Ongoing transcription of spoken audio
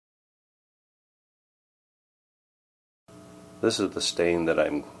This is the stain that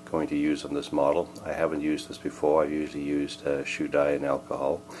I'm going to use on this model. I haven't used this before. I've usually used shoe dye and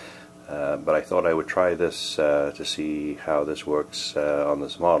alcohol. But I thought I would try this to see how this works on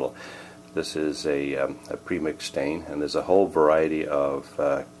this model. This is a pre-mixed stain, and there's a whole variety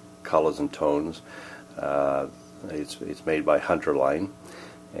of colors and tones. It's made by Hunter Line,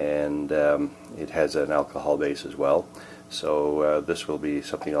 and it has an alcohol base as well. So this will be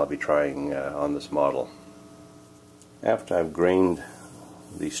something I'll be trying on this model. After I've grained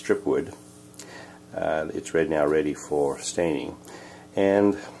the strip wood, it's now ready for staining.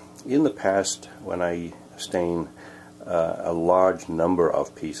 And in the past, when I stain a large number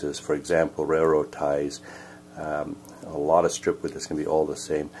of pieces, for example railroad ties, a lot of strip wood that's going to be all the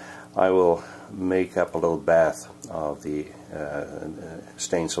same, I will make up a little bath of the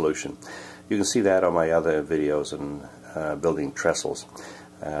stain solution. You can see that on my other videos on building trestles,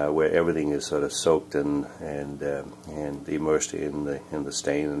 where everything is sort of soaked and immersed in the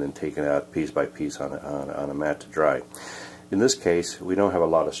stain and then taken out piece by piece on a mat to dry. In this case, we don't have a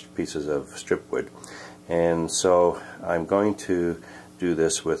lot of pieces of strip wood, and so I'm going to do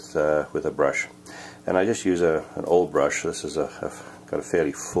this with a brush. And I just use an old brush. This is got a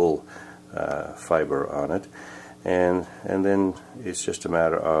fairly full fiber on it, and then it's just a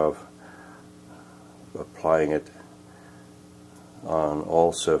matter of applying it on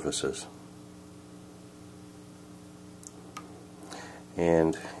all surfaces.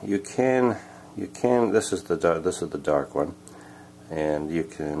 And you can this is the dark one, and you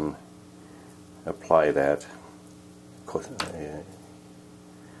can apply that. And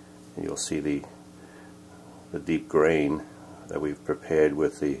you'll see the deep grain that we've prepared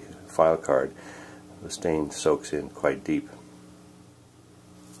with the file card. The stain soaks in quite deep.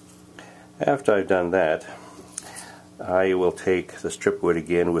 After I've done that, I will take the strip wood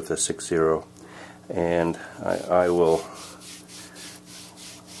again with the 6-0, and I will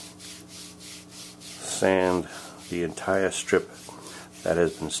sand the entire strip that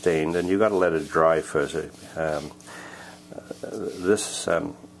has been stained, and you've got to let it dry first.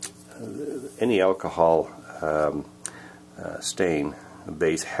 Any alcohol stain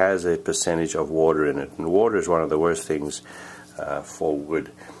base has a percentage of water in it, and water is one of the worst things for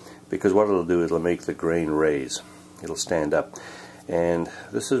wood, because what it'll do is it'll make the grain raise. It'll stand up, and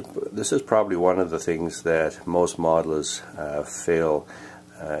this is probably one of the things that most modelers fail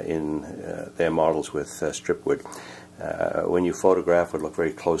in their models with strip wood. When you photograph it, look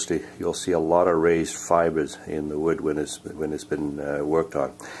very closely, you'll see a lot of raised fibers in the wood when it's been worked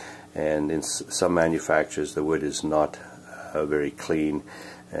on. And in some manufacturers, the wood is not very clean,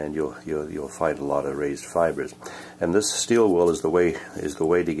 and you'll find a lot of raised fibers. And this steel wool is the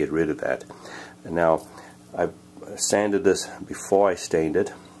way to get rid of that. And now I've sanded this before I stained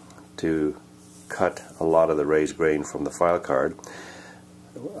it to cut a lot of the raised grain from the file card.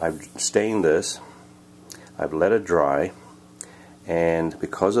 I've stained this, I've let it dry, and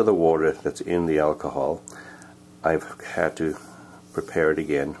because of the water that's in the alcohol, I've had to prepare it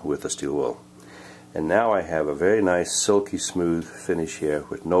again with the steel wool. And now I have a very nice silky smooth finish here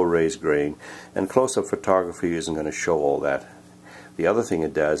with no raised grain, and close-up photography isn't going to show all that. The other thing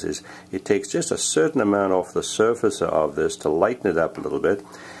it does is it takes just a certain amount off the surface of this to lighten it up a little bit,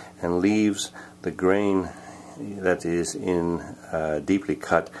 and leaves the grain that is in deeply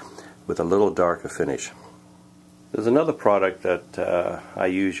cut with a little darker finish. There's another product that I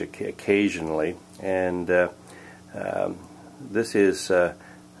use occasionally, and this is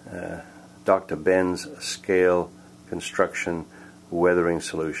Dr. Ben's Scale Construction Weathering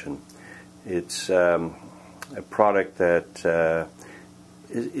Solution. It's a product that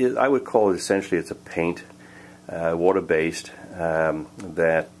I would call it essentially, it's a paint, water-based,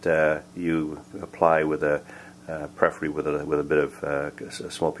 that you apply with preferably with a bit of a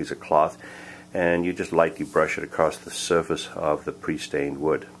small piece of cloth, and you just lightly brush it across the surface of the pre-stained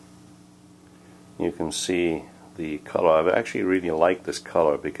wood. You can see the color. I actually really like this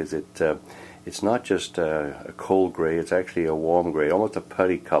color because it's not just a cold gray, it's actually a warm gray, almost a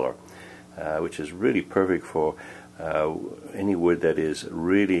putty color, which is really perfect for any wood that is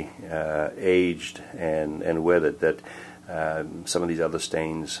really aged and weathered, that some of these other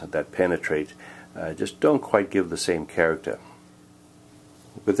stains that penetrate just don't quite give the same character.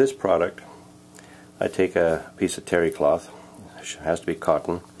 With this product, I take a piece of terry cloth, it has to be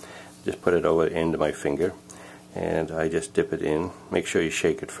cotton, just put it over the end of my finger, and I just dip it in. Make sure you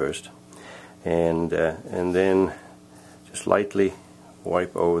shake it first, and then just lightly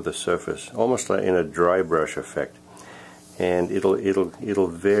wipe over the surface, almost like in a dry brush effect, and it'll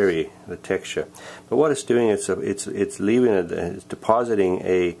vary the texture. But what it's doing, it's leaving it's depositing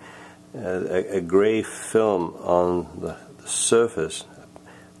a gray film on the surface,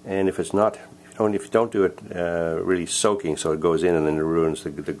 and if it's not, if you don't do it really soaking so it goes in and then it ruins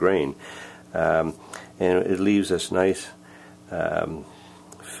the grain, and it leaves this nice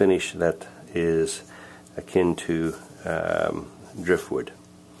finish that is akin to driftwood.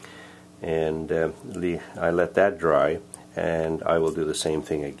 And I let that dry, and I will do the same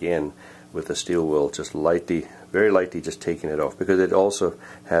thing again with the steel wool, just lightly, very lightly, just taking it off, because it also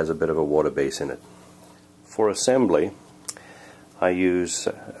has a bit of a water base in it. For assembly, I use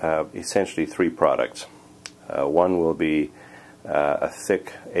essentially 3 products. One will be a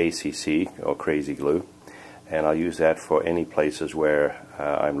thick ACC or crazy glue, and I'll use that for any places where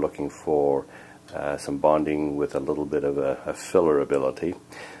I'm looking for some bonding with a little bit of a filler ability.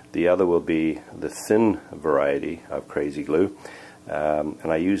 The other will be the thin variety of crazy glue, and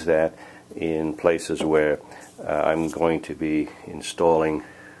I use that in places where I'm going to be installing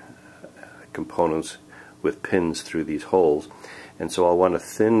components with pins through these holes. And so I'll want a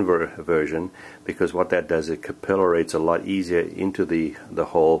thin version, because what that does, it capillaries a lot easier into the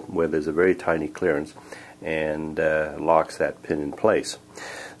hole where there's a very tiny clearance, and locks that pin in place.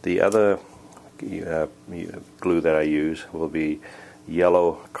 The other glue that I use will be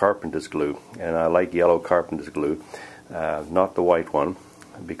yellow carpenter's glue, and I like yellow carpenter's glue, not the white one,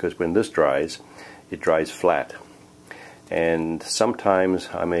 because when this dries, it dries flat. And sometimes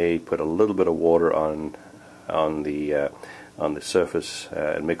I may put a little bit of water on the surface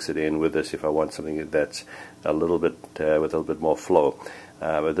and mix it in with this if I want something that's a little bit with a little bit more flow.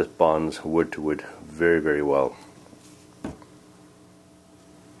 But this bonds wood to wood very, very well.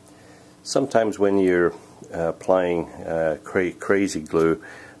 Sometimes when you're applying crazy glue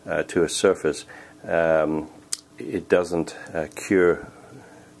to a surface, it doesn't cure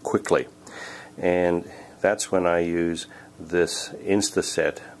quickly, and that's when I use this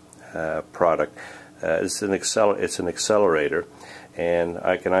InstaSet product. It's an accelerator, and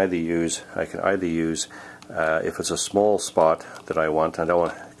I can either use if it's a small spot that I don't want,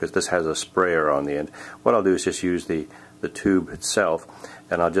 because this has a sprayer on the end. What I'll do is just use the tube itself,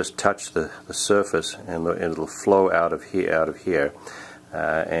 and I'll just touch the surface, and it'll flow out of here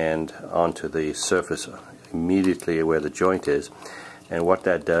and onto the surface immediately where the joint is. And what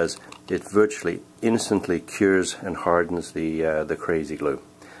that does, it virtually instantly cures and hardens the crazy glue.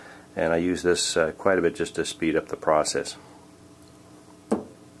 And I use this quite a bit just to speed up the process.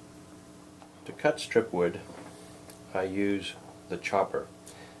 To cut strip wood, I use the chopper,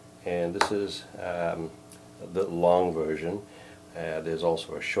 and this is the long version. There's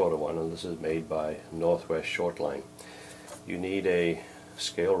also a shorter one, and this is made by Northwest Shortline. You need a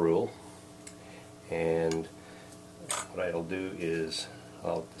scale rule, and what I'll do is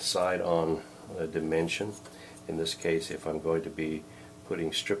I'll decide on a dimension. In this case, if I'm going to be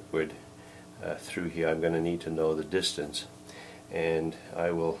putting strip wood through here, I'm going to need to know the distance, and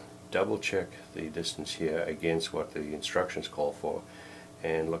I will double check the distance here against what the instructions call for,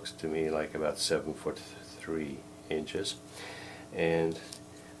 and looks to me like about 7'3" And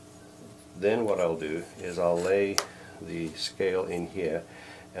then what I'll do is I'll lay the scale in here,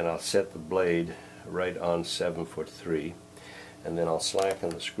 and I'll set the blade right on 7'3", and then I'll slacken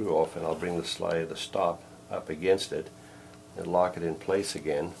the screw off, and I'll bring the stop up against it and lock it in place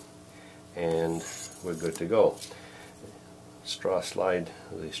again, and we're good to go. Slide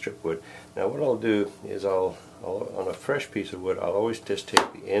the strip wood. Now what I'll do is I'll on a fresh piece of wood, I'll always just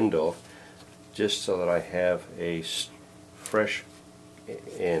take the end off, just so that I have a fresh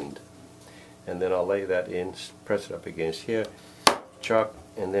end, and then I'll lay that in, press it up against here, chop.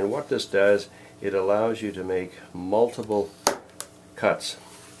 And then what this does, it allows you to make multiple cuts,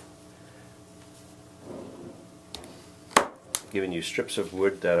 giving you strips of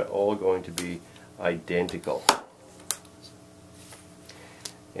wood that are all going to be identical.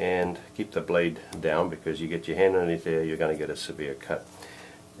 And keep the blade down, because you get your hand underneath there, you're going to get a severe cut.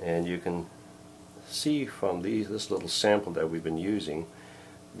 And you can see from this little sample that we've been using,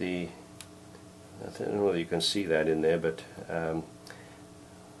 I don't know whether you can see that in there, but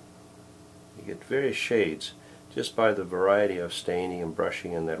you get various shades just by the variety of staining and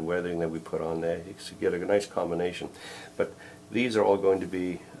brushing and that weathering that we put on there. You get a nice combination. But these are all going to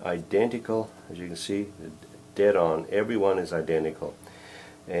be identical, as you can see, dead on. Every one is identical.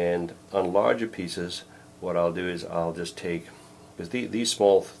 And on larger pieces, what I'll do is I'll just take, because these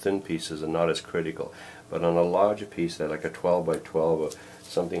small thin pieces are not as critical, but on a larger piece, that like a 12 by 12 or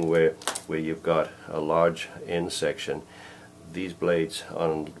something where you've got a large end section, these blades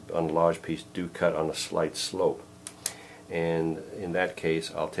on a large piece do cut on a slight slope. And in that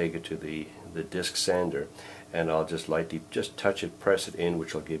case, I'll take it to the disc sander, and I'll just lightly touch it, press it in,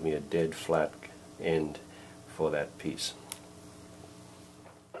 which will give me a dead flat end for that piece.